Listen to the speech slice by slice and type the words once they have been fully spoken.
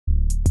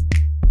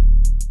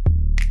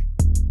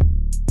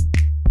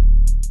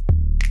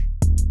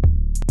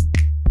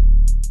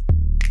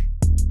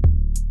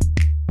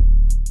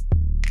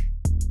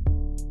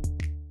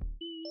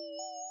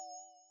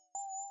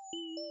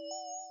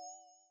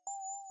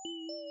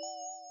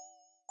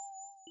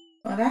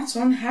Well, that's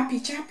one happy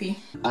chappy.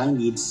 I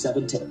need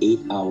 7 to 8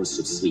 hours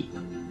of sleep.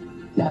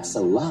 That's a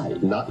lie.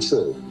 Not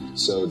true.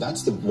 So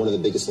that's one of the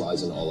biggest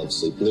lies in all of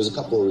sleep. And there's a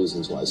couple of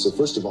reasons why. So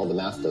first of all, the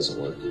math doesn't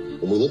work.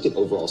 When we look at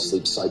overall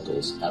sleep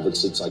cycles, average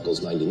sleep cycle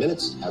is 90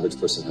 minutes. Average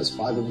person has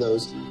 5 of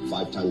those.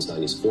 5 times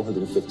 90 is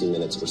 450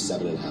 minutes or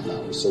 7.5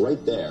 hours. So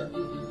right there,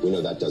 we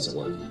know that doesn't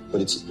work.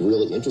 But it's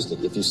really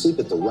interesting. If you sleep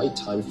at the right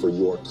time for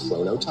your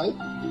chronotype,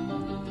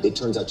 it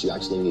turns out you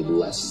actually need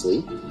less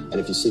sleep. And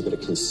if you sleep at a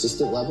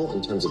consistent level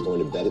in terms of going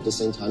to bed at the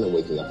same time and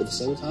waking up at the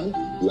same time,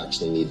 you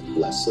actually need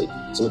less sleep. So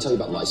I'm going to tell you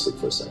about my sleep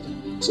for a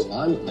second. So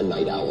I'm a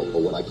night owl,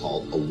 or what I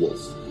call a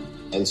wolf.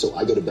 And so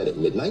I go to bed at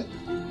midnight,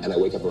 and I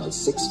wake up around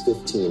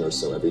 6:15 or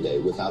so every day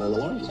without an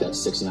alarm. That's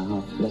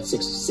 6.5. That's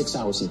six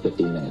hours and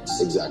 15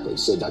 minutes. Exactly.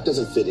 So that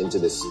doesn't fit into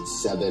this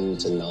 7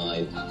 to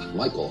 9.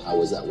 Michael,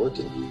 how is that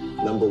working?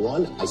 Number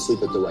one, I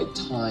sleep at the right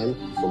time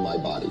for my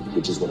body,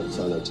 which is what a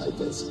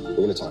chronotype is. We're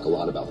going to talk a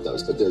lot about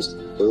those, but there's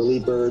early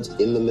birds,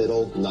 in the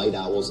middle, night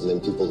owls, and then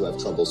people who have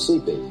trouble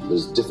sleeping.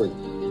 There's different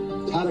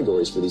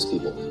categories for these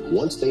people.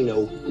 Once they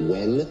know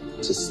when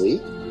to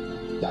sleep,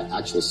 that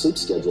actual sleep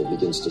schedule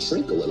begins to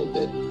shrink a little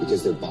bit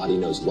because their body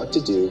knows what to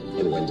do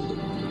and when to do it.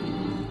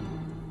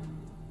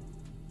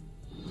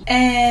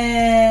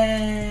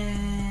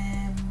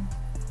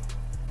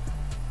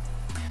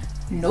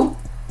 Nope.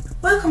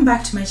 Welcome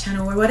back to my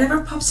channel, where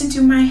whatever pops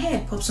into my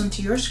head pops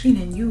onto your screen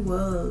and you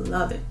will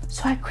love it.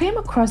 So I came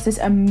across this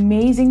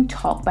amazing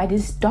talk by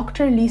this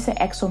Dr. Lisa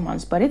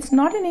Exelmans, but it's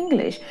not in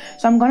English,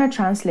 so I'm gonna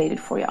translate it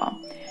for y'all.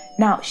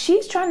 Now,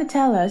 she's trying to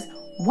tell us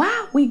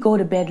why we go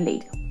to bed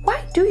late.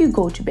 Why do you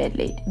go to bed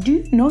late? Do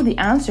you know the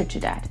answer to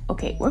that?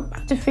 Okay, we're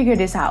about to figure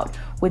this out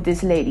with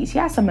this lady. She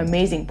has some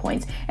amazing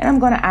points, and I'm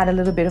gonna add a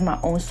little bit of my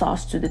own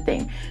sauce to the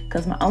thing,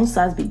 because my own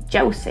sauce be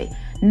juicy.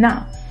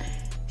 Now,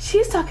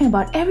 she's talking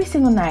about every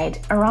single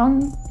night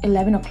around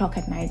 11 o'clock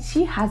at night,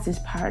 she has this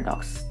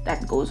paradox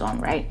that goes on,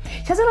 right?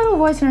 She has a little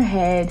voice in her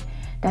head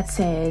that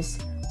says,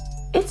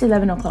 it's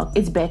 11 o'clock,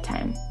 it's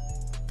bedtime.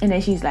 And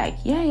then she's like,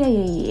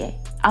 yeah,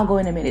 I'll go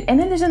in a minute. And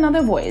then there's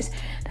another voice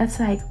that's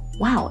like,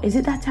 wow, is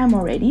it that time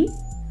already?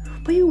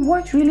 But you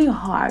worked really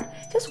hard.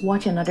 Just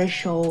watch another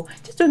show.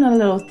 Just do another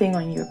little thing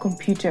on your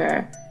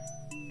computer.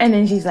 And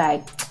then she's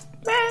like,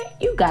 man,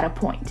 you got a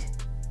point.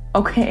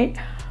 Okay?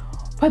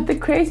 But the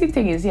crazy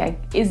thing is,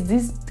 is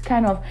this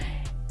kind of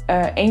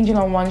angel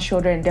on one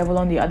shoulder and devil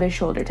on the other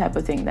shoulder type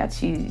of thing that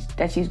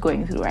she's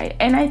going through, right?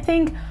 And I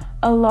think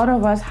a lot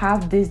of us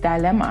have this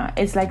dilemma.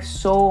 It's like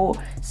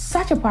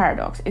such a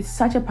paradox. It's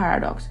such a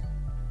paradox.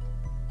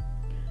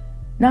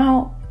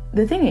 Now,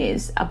 the thing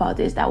is about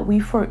this that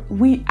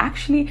we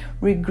actually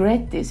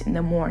regret this in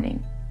the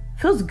morning.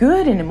 Feels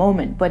good in the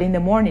moment, but in the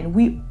morning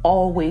we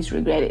always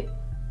regret it,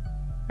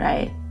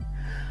 right?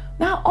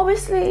 Now,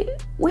 obviously,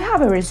 we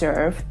have a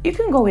reserve. You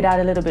can go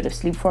without a little bit of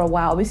sleep for a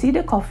while. Obviously,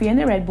 the coffee and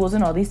the Red Bulls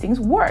and all these things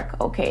work,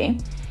 okay?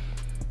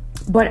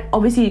 But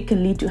obviously, it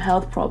can lead to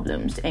health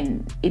problems,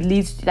 and it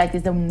leads to, like,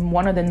 it's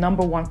one of the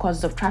number one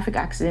causes of traffic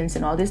accidents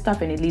and all this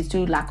stuff, and it leads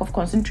to lack of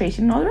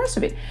concentration and all the rest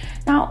of it.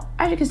 Now,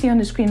 as you can see on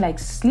the screen, like,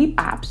 sleep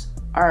apps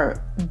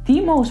are the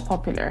most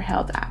popular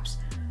health apps.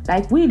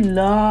 Like, we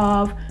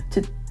love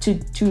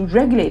to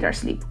regulate our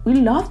sleep. We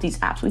love these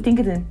apps. We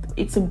think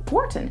it's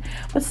important,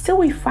 but still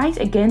we fight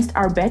against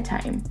our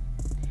bedtime.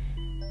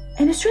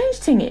 And the strange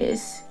thing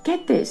is,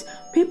 get this,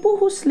 people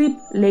who sleep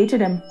later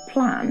than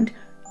planned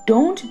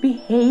don't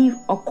behave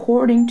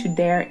according to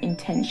their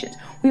intentions.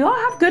 We all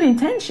have good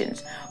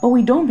intentions, but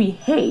we don't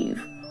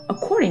behave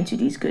according to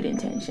these good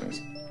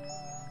intentions.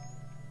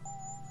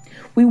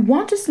 We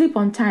want to sleep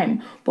on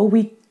time, but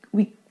we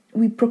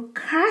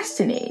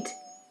procrastinate.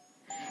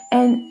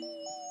 And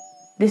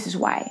this is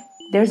why.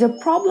 There's a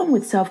problem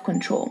with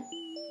self-control.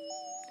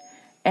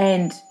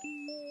 And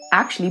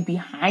actually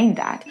behind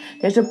that,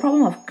 there's a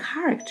problem of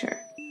character,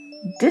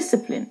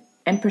 discipline,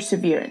 and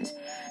perseverance.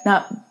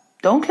 Now,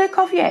 don't click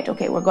off yet.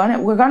 Okay, we're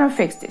gonna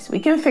fix this. We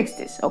can fix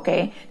this,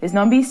 okay? There's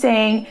not be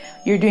saying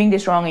you're doing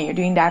this wrong and you're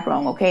doing that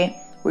wrong, okay?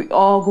 We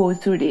all go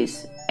through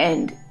this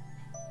and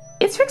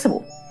it's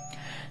fixable.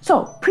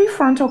 So,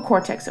 prefrontal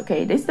cortex,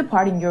 okay? This is the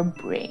part in your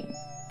brain.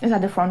 It's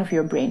at the front of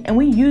your brain. And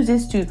we use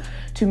this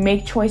to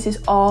make choices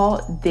all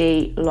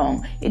day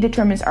long. It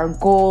determines our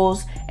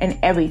goals and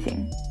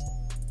everything.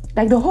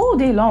 Like the whole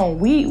day long,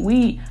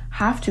 we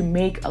have to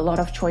make a lot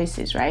of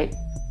choices, right?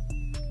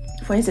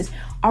 For instance,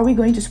 are we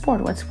going to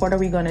sport? What sport are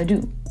we going to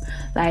do?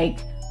 Like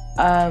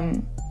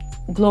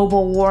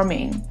global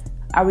warming.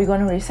 Are we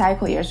going to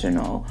recycle, yes or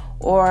no?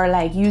 Or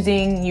like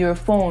using your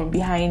phone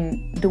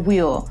behind the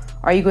wheel.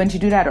 Are you going to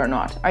do that or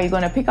not? Are you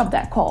going to pick up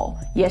that call?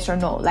 Yes or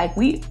no? Like,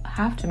 we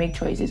have to make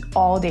choices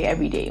all day,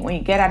 every day. When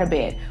you get out of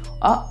bed,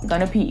 oh,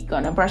 gonna pee,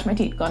 gonna brush my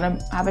teeth, gonna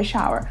have a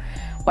shower.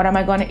 What am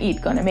I gonna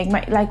eat? Gonna make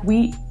my, like,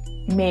 we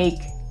make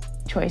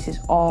choices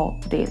all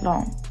day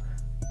long.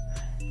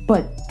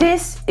 But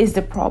this is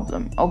the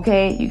problem,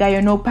 okay? You got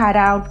your notepad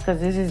out because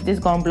this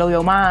gonna blow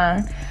your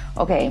mind,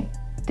 okay?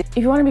 If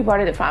you want to be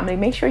part of the family,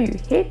 make sure you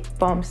hit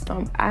thumbs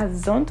up,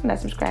 azonto that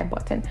subscribe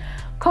button,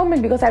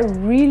 Comment because I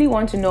really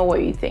want to know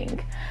what you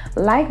think.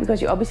 Like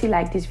because you obviously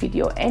like this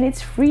video, and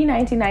it's free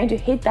 99 to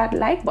hit that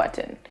like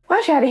button. Well,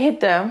 you had to hit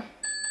the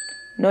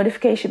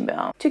notification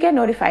bell to get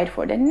notified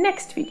for the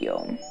next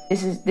video.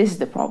 This is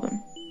the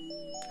problem.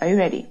 Are you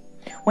ready?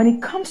 When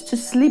it comes to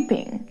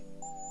sleeping,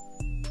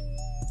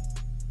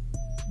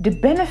 the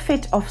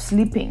benefit of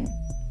sleeping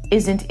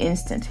isn't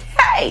instant.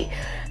 Hey,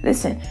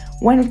 listen,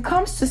 when it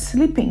comes to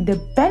sleeping, the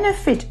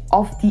benefit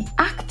of the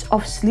act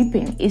of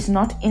sleeping is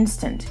not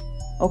instant.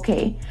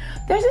 Okay,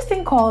 there's this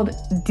thing called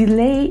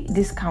delay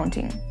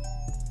discounting,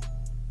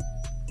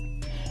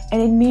 and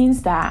it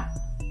means that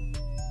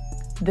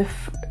the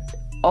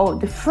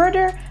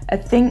further a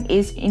thing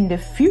is in the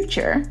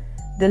future,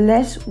 the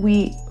less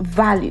we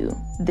value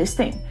this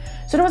thing.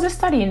 So there was a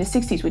study in the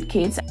 60s with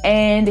kids,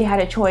 and they had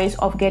a choice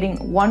of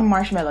getting 1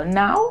 marshmallow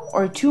now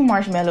or 2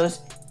 marshmallows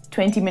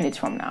 20 minutes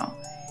from now.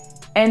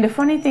 And the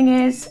funny thing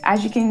is,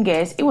 as you can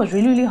guess, it was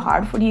really, really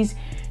hard for these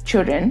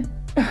children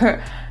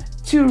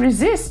to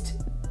resist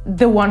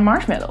the 1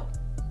 marshmallow.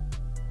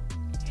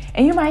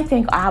 And you might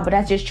think, but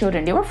that's just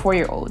children. They were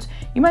 4-year-olds.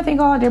 You might think,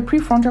 their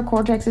prefrontal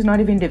cortex is not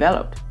even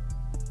developed.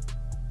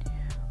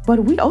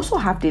 But we also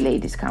have delay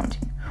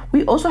discounting.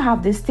 We also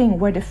have this thing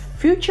where the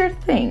future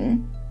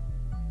thing,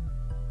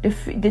 the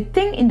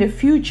thing in the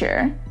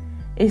future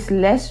is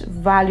less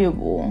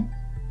valuable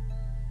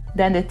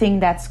than the thing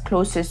that's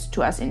closest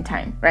to us in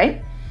time,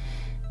 right?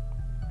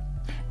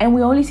 And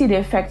we only see the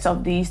effects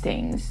of these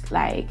things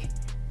like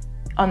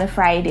on a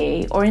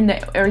Friday or in the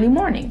early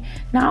morning.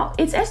 Now,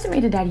 it's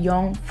estimated that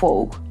young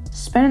folk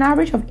spend an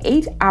average of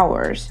 8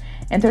 hours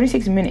and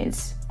 36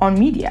 minutes on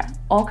media,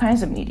 all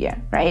kinds of media,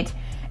 right?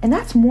 And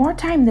that's more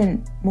time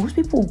than most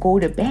people go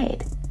to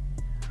bed.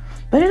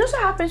 But it also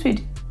happens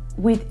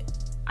with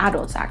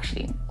adults,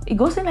 actually. It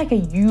goes in like a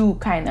U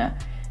kind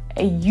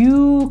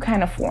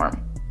of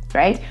form,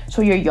 right?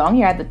 So you're young,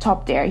 you're at the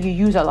top there, you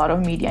use a lot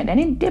of media, and then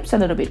it dips a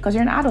little bit because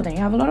you're an adult and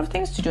you have a lot of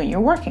things to do and you're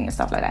working and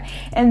stuff like that.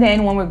 And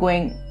then when we're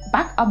going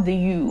back up the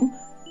U,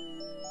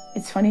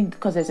 it's funny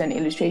because there's an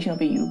illustration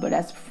of a U, but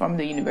that's from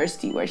the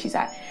university where she's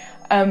at.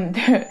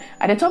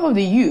 At the top of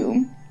the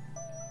U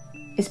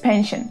is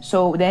pension.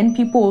 So then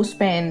people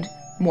spend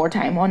more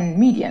time on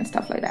media and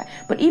stuff like that.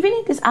 But even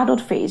in this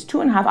adult phase,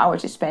 2.5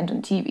 hours is spent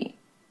on TV.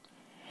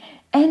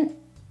 And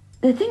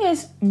the thing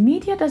is,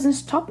 media doesn't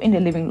stop in the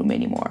living room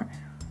anymore.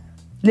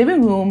 The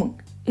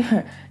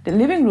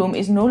living room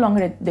is no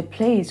longer the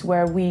place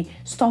where we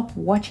stop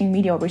watching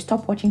media, or we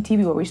stop watching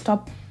TV, or we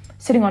stop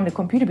sitting on the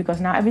computer, because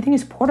now everything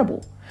is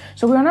portable.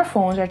 So we're on our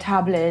phones, our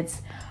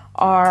tablets,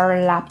 our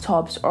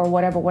laptops, or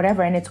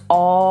whatever, and it's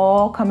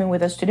all coming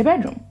with us to the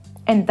bedroom.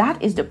 And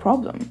that is the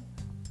problem.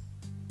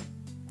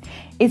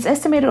 It's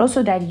estimated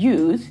also that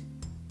youth,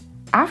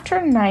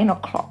 after 9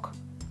 o'clock,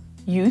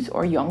 youth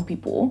or young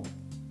people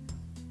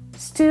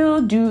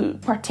still do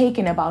partake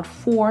in about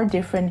 4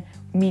 different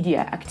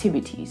media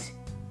activities.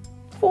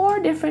 4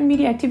 different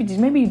media activities.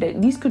 Maybe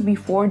these could be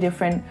 4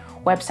 different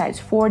websites,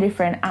 4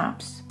 different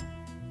apps.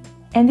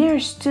 And they're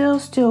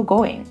still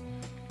going.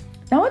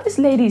 Now, what this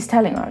lady is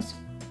telling us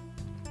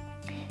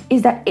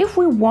is that if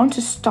we want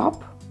to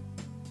stop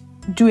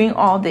doing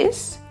all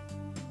this,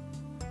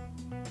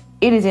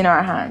 it is in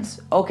our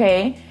hands,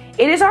 okay?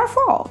 It is our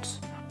fault,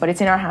 but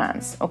it's in our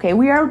hands, okay?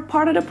 We are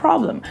part of the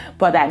problem,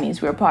 but that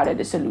means we're part of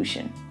the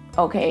solution,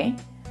 okay?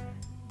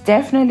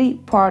 Definitely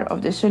part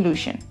of the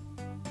solution.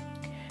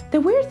 The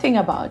weird thing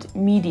about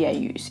media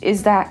use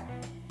is that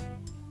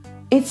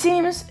it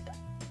seems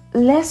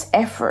less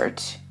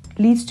effort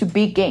leads to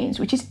big gains,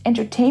 which is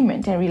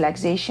entertainment and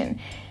relaxation.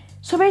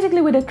 So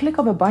basically, with a click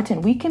of a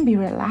button, we can be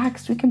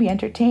relaxed, we can be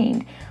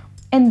entertained.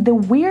 And the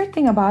weird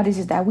thing about this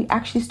is that we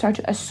actually start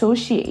to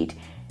associate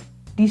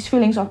these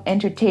feelings of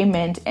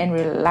entertainment and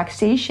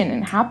relaxation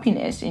and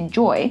happiness and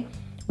joy.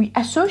 We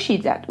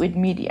associate that with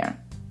media,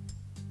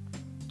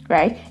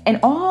 right? And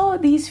all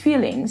these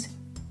feelings,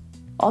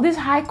 all this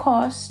high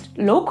cost,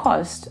 low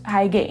cost,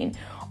 high gain,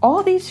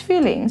 all these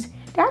feelings,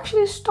 they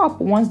actually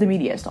stop once the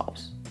media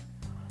stops.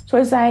 So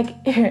it's like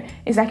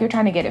you're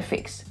trying to get a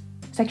fix.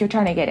 It's like you're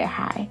trying to get a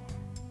high,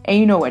 and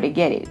you know where to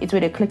get it. It's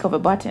with a click of a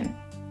button.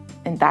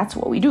 And that's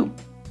what we do.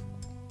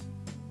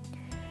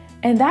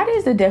 And that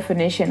is the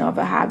definition of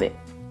a habit.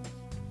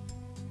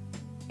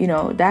 You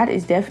know, that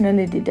is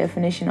definitely the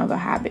definition of a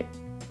habit.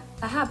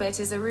 A habit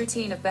is a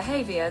routine of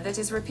behavior that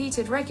is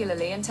repeated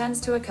regularly and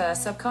tends to occur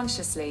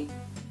subconsciously.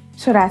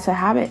 So that's a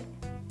habit.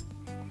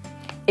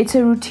 It's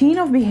a routine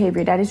of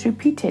behavior that is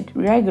repeated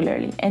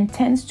regularly and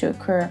tends to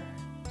occur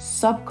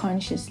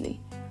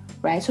subconsciously,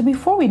 right? So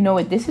before we know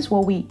it, this is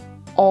what we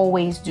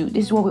always do.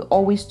 This is what we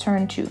always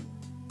turn to,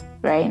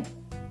 right?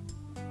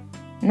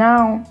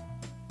 Now,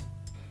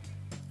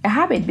 a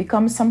habit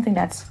becomes something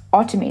that's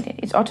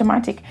automated. It's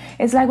automatic.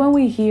 It's like when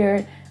we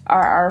hear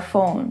our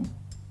phone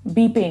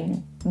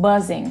beeping,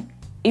 buzzing,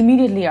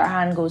 immediately our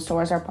hand goes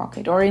towards our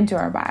pocket or into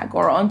our bag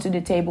or onto the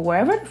table.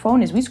 Wherever the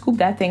phone is, we scoop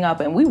that thing up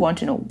and we want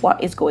to know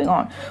what is going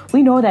on.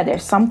 We know that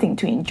there's something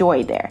to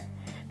enjoy there.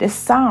 The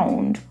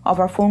sound of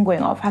our phone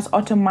going off has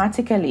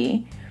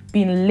automatically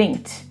been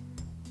linked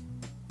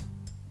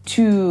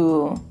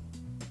to,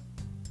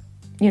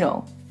 you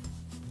know,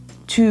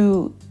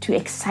 to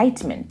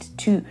excitement,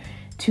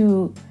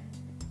 to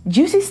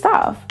juicy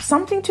stuff,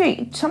 something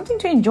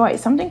to enjoy,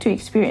 something to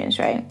experience,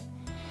 right?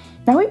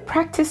 Now we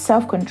practice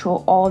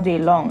self-control all day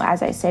long.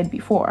 As I said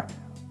before,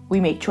 we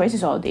make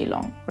choices all day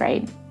long,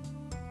 right?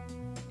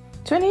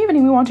 So in the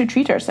evening, we want to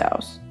treat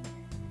ourselves.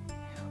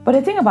 But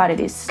the thing about it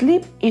is,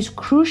 sleep is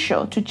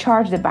crucial to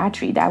charge the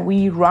battery that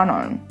we run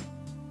on.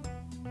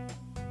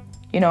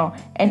 You know,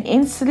 and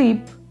in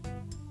sleep,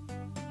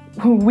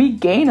 we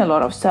gain a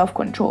lot of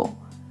self-control.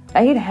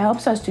 Like, it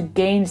helps us to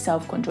gain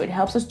self-control. It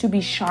helps us to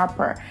be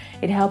sharper.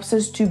 It helps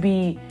us to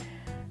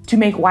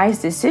make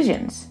wise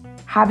decisions.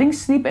 Having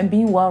sleep and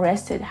being well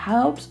rested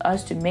helps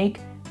us to make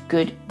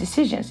good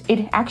decisions.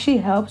 It actually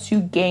helps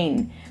you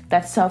gain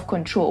that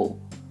self-control.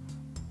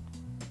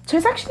 So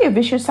it's actually a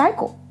vicious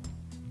cycle.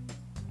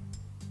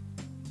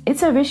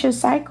 It's a vicious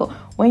cycle.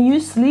 When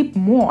you sleep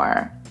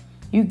more,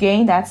 you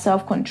gain that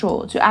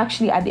self-control to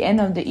actually at the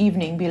end of the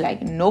evening be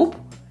like, nope,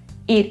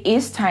 it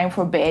is time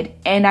for bed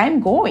and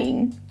I'm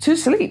going to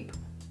sleep.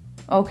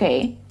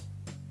 Okay?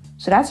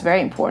 So that's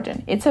very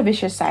important. It's a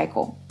vicious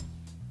cycle.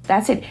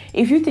 That's it.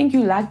 If you think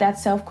you lack that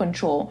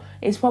self-control,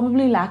 it's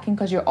probably lacking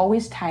because you're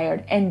always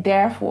tired and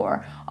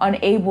therefore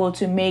unable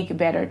to make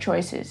better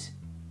choices.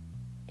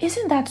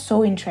 Isn't that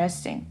so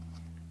interesting?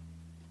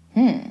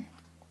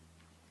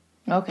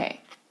 Okay.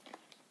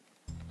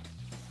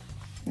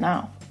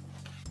 Now,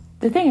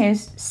 the thing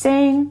is,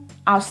 saying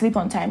I'll sleep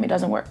on time, it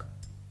doesn't work.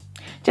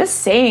 Just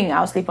saying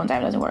I'll sleep on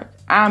time doesn't work.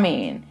 I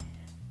mean,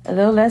 a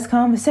little less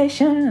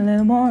conversation, a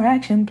little more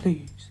action,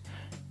 please.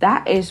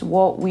 That is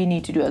what we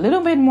need to do. A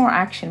little bit more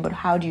action, but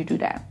how do you do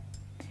that?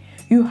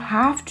 You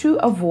have to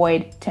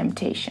avoid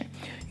temptation.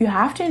 You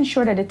have to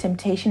ensure that the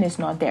temptation is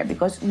not there,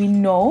 because we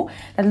know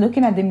that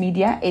looking at the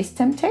media is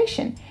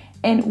temptation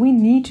and we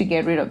need to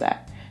get rid of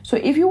that. So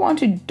if you want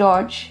to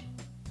dodge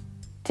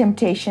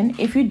temptation,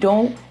 if you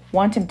don't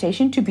want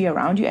temptation to be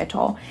around you at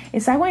all,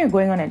 it's like when you're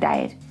going on a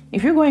diet.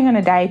 If you're going on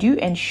a diet, you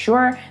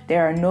ensure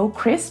there are no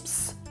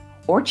crisps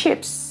or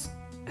chips.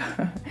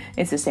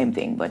 It's the same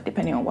thing, but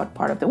depending on what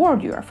part of the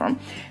world you are from.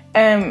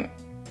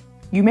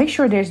 You make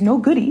sure there's no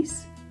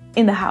goodies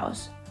in the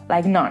house,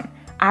 like none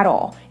at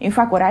all. In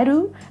fact, what I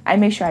do, I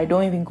make sure I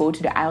don't even go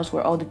to the aisles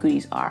where all the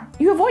goodies are.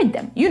 You avoid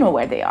them. You know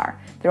where they are.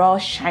 They're all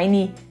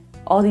shiny.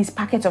 All these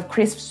packets of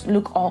crisps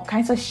look all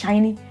kinds of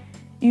shiny.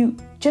 You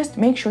just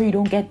make sure you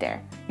don't get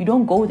there. You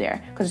don't go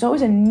there, because there's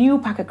always a new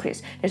pack of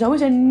crisps. There's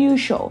always a new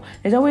show.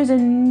 There's always a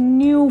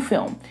new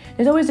film.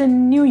 There's always a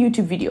new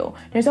YouTube video.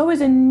 There's always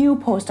a new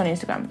post on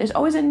Instagram. There's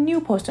always a new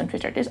post on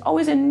Twitter. There's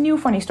always a new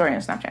funny story on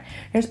Snapchat.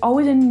 There's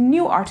always a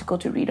new article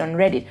to read on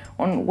Reddit,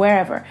 on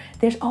wherever.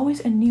 There's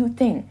always a new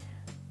thing.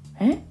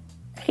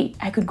 Hey,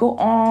 I could go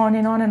on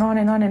and on and on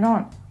and on and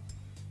on.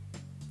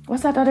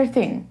 What's that other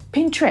thing?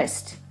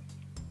 Pinterest.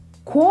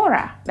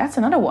 Quora. That's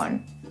another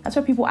one. That's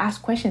where people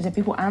ask questions and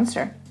people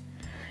answer.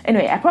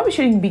 Anyway, I probably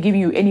shouldn't be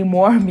giving you any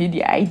more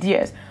media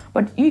ideas,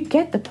 but you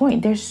get the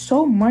point. There's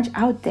so much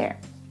out there.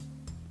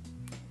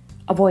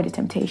 Avoid the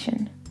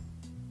temptation.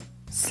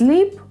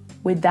 Sleep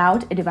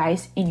without a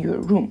device in your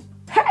room.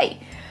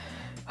 Hey,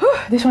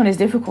 this one is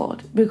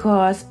difficult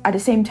because at the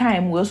same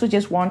time, we also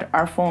just want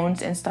our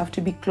phones and stuff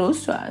to be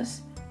close to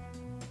us,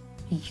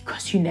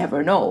 because you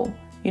never know.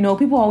 You know,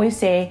 people always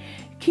say,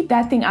 keep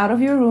that thing out of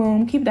your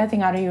room, keep that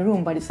thing out of your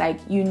room. But it's like,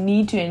 you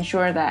need to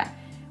ensure that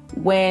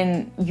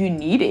when you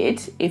need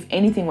it, if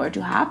anything were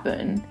to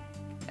happen,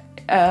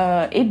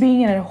 it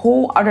being in a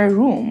whole other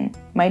room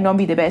might not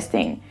be the best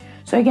thing.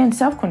 So again,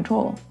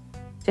 self-control.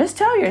 Just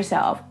tell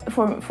yourself,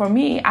 for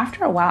me,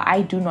 after a while,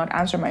 I do not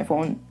answer my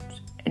phone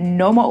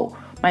no more.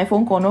 My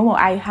phone call no more.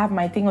 I have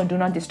my thing on do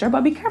not disturb,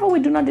 but be careful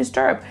with do not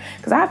disturb,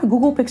 because I have a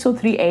Google Pixel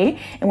 3a,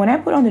 and when I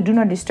put on the do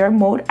not disturb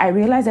mode, I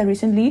realized that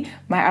recently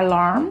my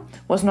alarm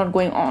was not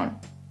going on.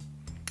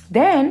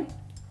 Then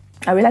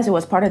I realized it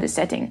was part of the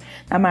setting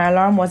that my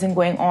alarm wasn't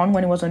going on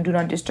when it was on do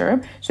not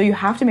disturb. So you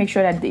have to make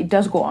sure that it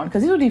does go on,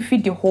 because this will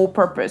defeat the whole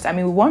purpose. I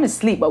mean, we want to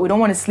sleep, but we don't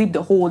want to sleep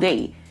the whole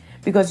day,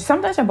 because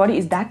sometimes our body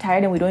is that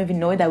tired and we don't even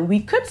know that we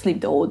could sleep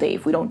the whole day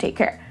if we don't take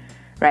care,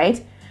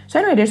 right? So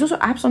anyway, there's also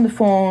apps on the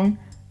phone.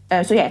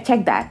 So yeah,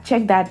 check that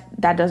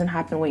that doesn't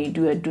happen when you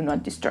do a do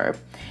not disturb.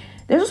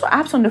 There's also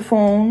apps on the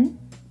phone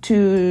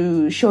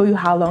to show you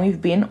how long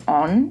you've been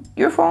on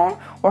your phone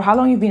or how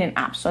long you've been in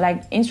apps. So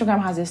like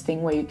Instagram has this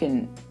thing where you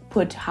can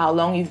put how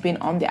long you've been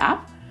on the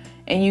app,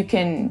 and you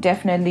can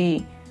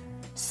definitely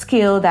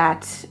scale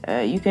that.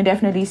 You can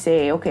definitely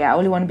say, okay, I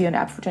only want to be on the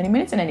app for 20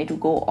 minutes, and then it will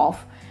go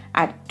off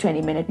at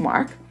 20-minute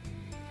mark.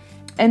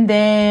 And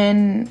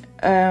then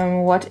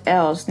what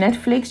else?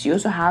 Netflix, you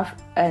also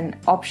have an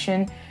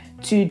option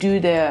to do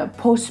the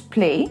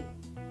post-play,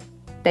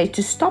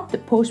 to stop the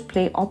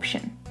post-play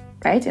option,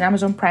 right? And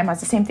Amazon Prime has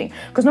the same thing.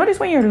 Because notice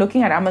when you're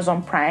looking at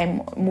Amazon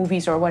Prime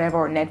movies or whatever,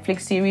 or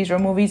Netflix series or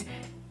movies,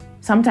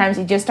 sometimes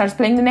it just starts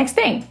playing the next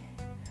thing.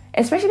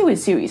 Especially with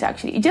series,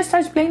 actually. It just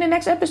starts playing the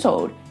next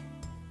episode.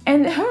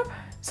 And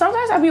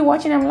sometimes I'll be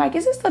watching, I'm like,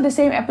 is this still the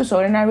same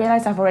episode? And I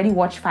realize I've already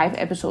watched 5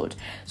 episodes.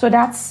 So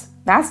that's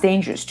That's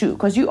dangerous too,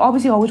 because you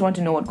obviously always want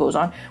to know what goes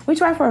on, which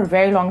is why for a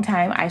very long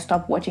time I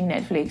stopped watching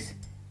Netflix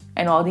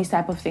and all these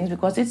type of things,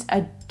 because it's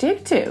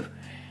addictive.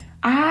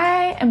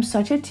 I am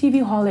such a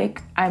TV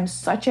holic. I'm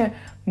such a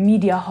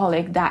media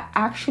holic that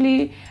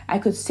actually I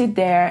could sit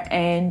there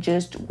and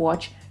just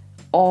watch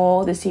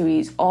all the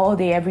series all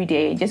day, every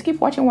day. Just keep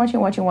watching.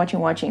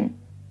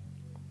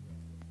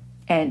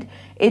 And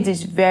it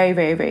is very,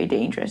 very, very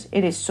dangerous.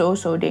 It is so,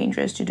 so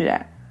dangerous to do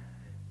that.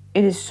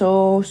 It is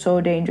so,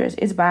 so dangerous.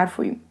 It's bad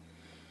for you.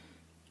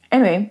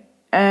 Anyway,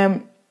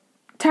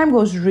 time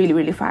goes really,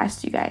 really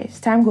fast, you guys.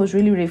 Time goes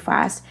really, really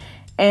fast.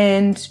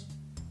 And,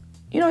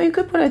 you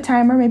could put a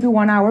timer maybe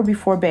 1 hour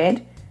before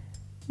bed.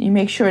 You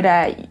make sure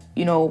that,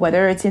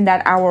 whether it's in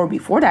that hour or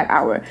before that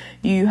hour,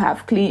 you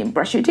have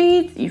brush your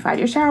teeth, you've had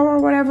your shower or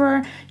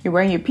whatever, you're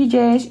wearing your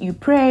PJs, you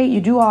pray,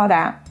 you do all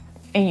that,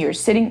 and you're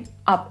sitting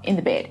up in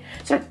the bed.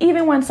 So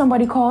even when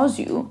somebody calls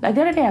you, like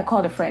the other day I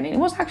called a friend and it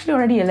was actually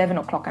already 11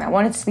 o'clock and I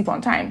wanted to sleep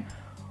on time.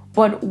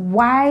 But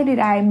why did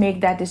I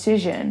make that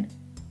decision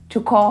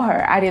to call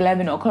her at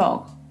 11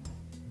 o'clock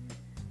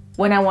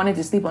when I wanted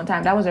to sleep on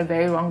time? That was a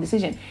very wrong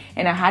decision.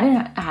 And I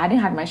hadn't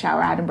had my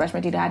shower, I hadn't brushed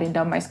my teeth, I hadn't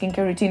done my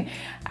skincare routine,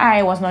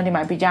 I was not in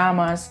my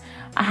pajamas,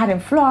 I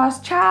hadn't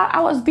flossed, child,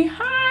 I was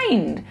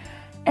behind.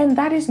 And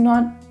that is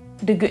not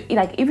the good,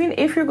 like even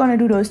if you're gonna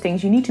do those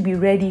things, you need to be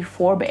ready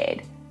for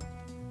bed,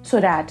 so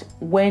that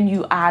when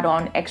you add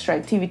on extra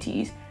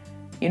activities,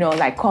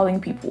 like calling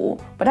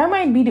people, but that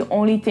might be the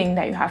only thing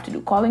that you have to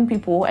do, calling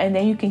people, and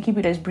then you can keep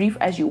it as brief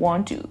as you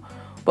want to.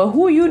 But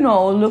who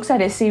looks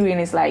at a series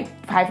and it's like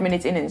 5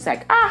 minutes in and it's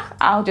like,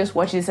 I'll just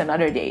watch this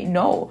another day.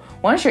 No,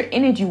 once you're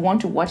in it, you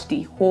want to watch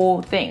the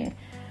whole thing.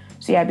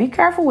 So yeah, be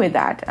careful with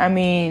that. I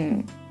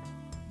mean,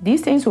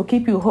 these things will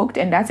keep you hooked,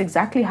 and that's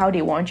exactly how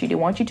they want you. They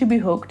want you to be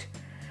hooked,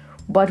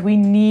 but we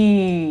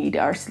need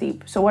our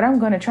sleep. So what I'm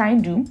going to try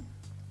and do,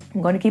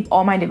 I'm going to keep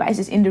all my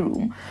devices in the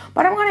room,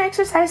 but I'm going to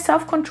exercise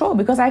self-control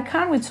because I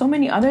can't with so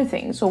many other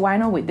things. So why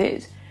not with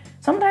this?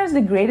 Sometimes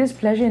the greatest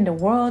pleasure in the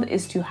world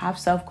is to have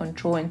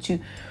self-control and to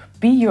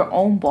be your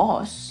own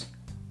boss.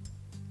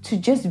 To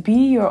just be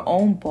your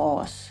own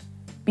boss.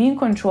 Be in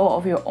control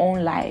of your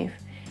own life.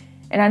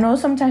 And I know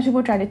sometimes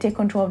people try to take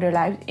control of their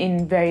lives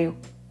in very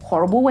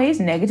horrible ways,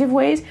 negative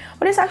ways,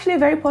 but it's actually a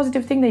very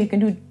positive thing that you can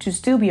do to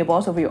still be a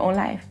boss over your own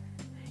life.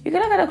 You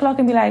can look at the clock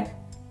and be like,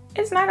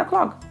 it's 9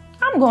 o'clock.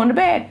 I'm going to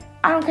bed.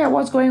 I don't care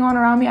what's going on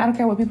around me. I don't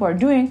care what people are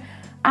doing.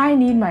 I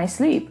need my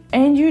sleep.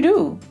 And you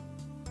do.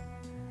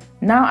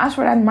 Now, as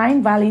for that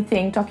Mind Valley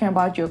thing, talking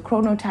about your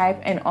chronotype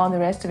and all the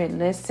rest of it,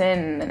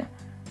 listen.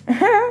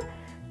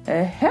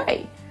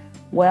 Hey.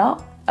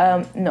 Well,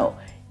 no.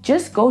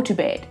 Just go to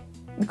bed.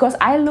 Because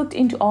I looked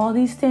into all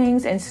these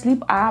things and sleep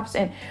apps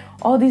and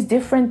all these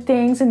different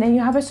things. And then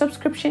you have a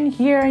subscription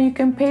here and you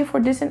can pay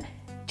for this. And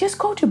just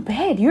go to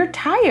bed. You're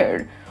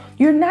tired.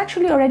 You're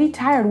naturally already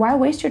tired. Why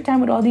waste your time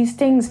with all these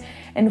things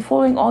and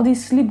following all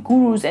these sleep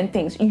gurus and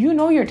things?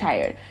 You're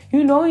tired.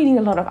 You need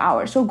a lot of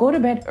hours. So go to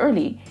bed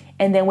early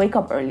and then wake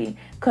up early.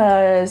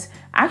 Because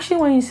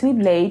actually when you sleep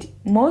late,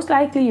 most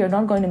likely you're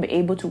not going to be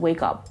able to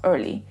wake up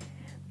early.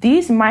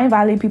 These Mind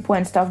Valley people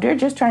and stuff, they're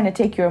just trying to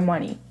take your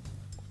money.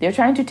 They're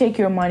trying to take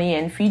your money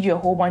and feed you a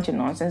whole bunch of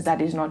nonsense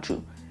that is not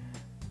true.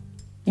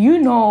 You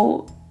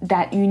know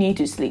that you need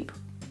to sleep.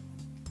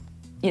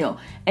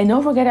 And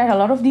don't forget that a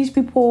lot of these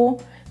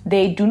people,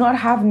 they do not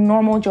have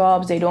normal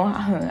jobs. They don't,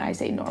 I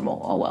say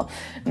normal, oh well,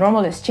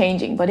 normal is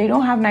changing, but they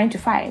don't have 9 to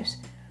 5s.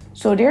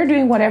 So they're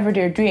doing whatever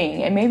they're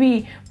doing. And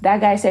maybe that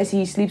guy says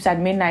he sleeps at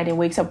midnight and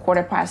wakes up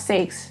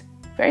 6:15.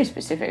 Very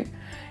specific.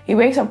 He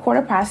wakes up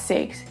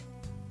 6:15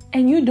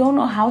 and you don't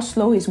know how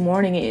slow his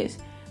morning is.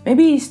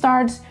 Maybe he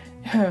starts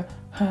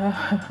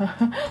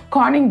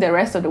conning the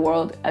rest of the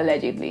world,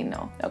 allegedly.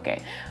 No,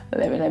 okay,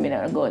 let me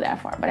not go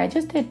that far, but I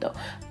just did though.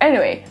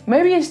 Anyway,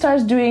 maybe he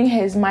starts doing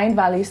his Mind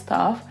Valley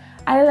stuff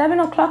at 11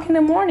 o'clock in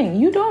the morning.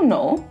 You don't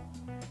know.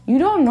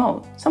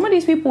 Some of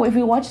these people, if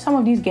you watch some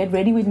of these Get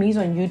Ready With Me's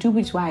on YouTube,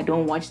 which is why I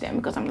don't watch them,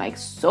 because I'm like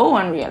so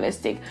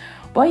unrealistic.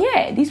 But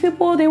yeah, these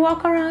people, they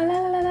walk around, la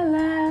la la la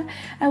la.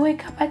 I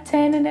wake up at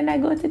 10 and then I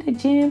go to the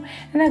gym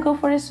and I go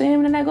for a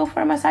swim and I go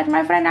for a massage.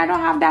 My friend, I don't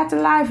have that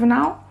life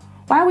now.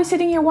 Why are we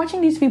sitting here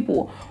watching these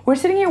people? We're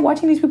sitting here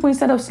watching these people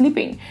instead of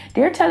sleeping.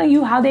 They're telling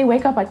you how they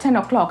wake up at 10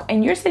 o'clock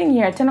and you're sitting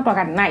here at 10 o'clock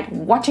at night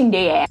watching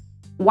their ass.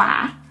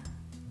 Why?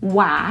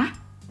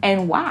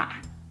 And why?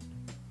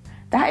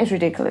 That is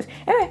ridiculous.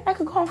 Anyway, I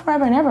could go on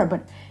forever and ever,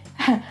 but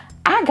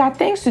I got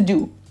things to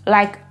do,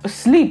 like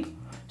sleep.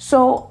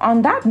 So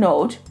on that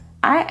note,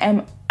 I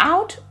am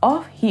out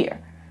of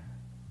here.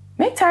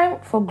 Make time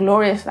for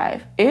glorious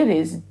life. It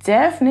is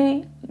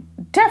definitely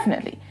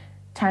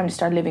time to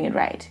start living it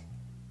right.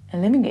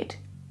 And living it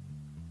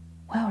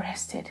well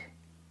rested.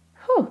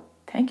 Whew,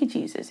 thank you,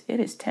 Jesus. It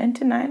is 10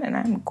 to 9 and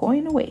I'm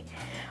going away.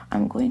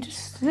 I'm going to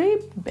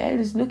sleep. Bed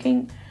is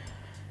looking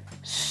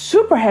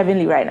super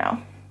heavenly right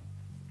now.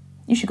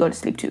 You should go to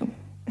sleep too.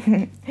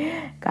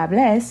 God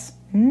bless.